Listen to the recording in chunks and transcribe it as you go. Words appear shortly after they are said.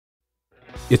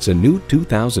It's a new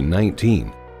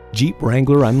 2019 Jeep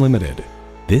Wrangler Unlimited.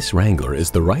 This Wrangler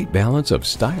is the right balance of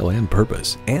style and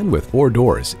purpose, and with 4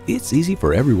 doors, it's easy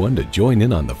for everyone to join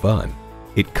in on the fun.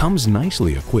 It comes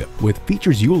nicely equipped with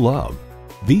features you'll love: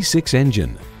 V6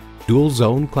 engine, dual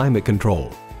zone climate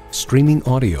control, streaming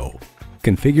audio,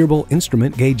 configurable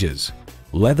instrument gauges,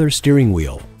 leather steering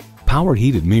wheel, power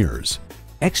heated mirrors,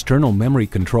 external memory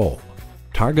control,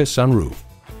 Targa sunroof,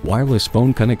 wireless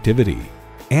phone connectivity,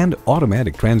 and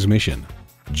automatic transmission.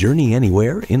 Journey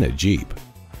anywhere in a Jeep.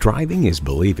 Driving is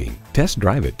believing. Test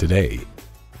drive it today.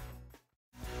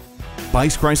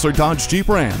 Bice Chrysler Dodge Jeep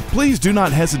Ram. Please do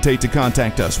not hesitate to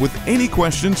contact us with any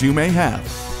questions you may have.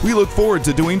 We look forward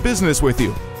to doing business with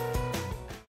you.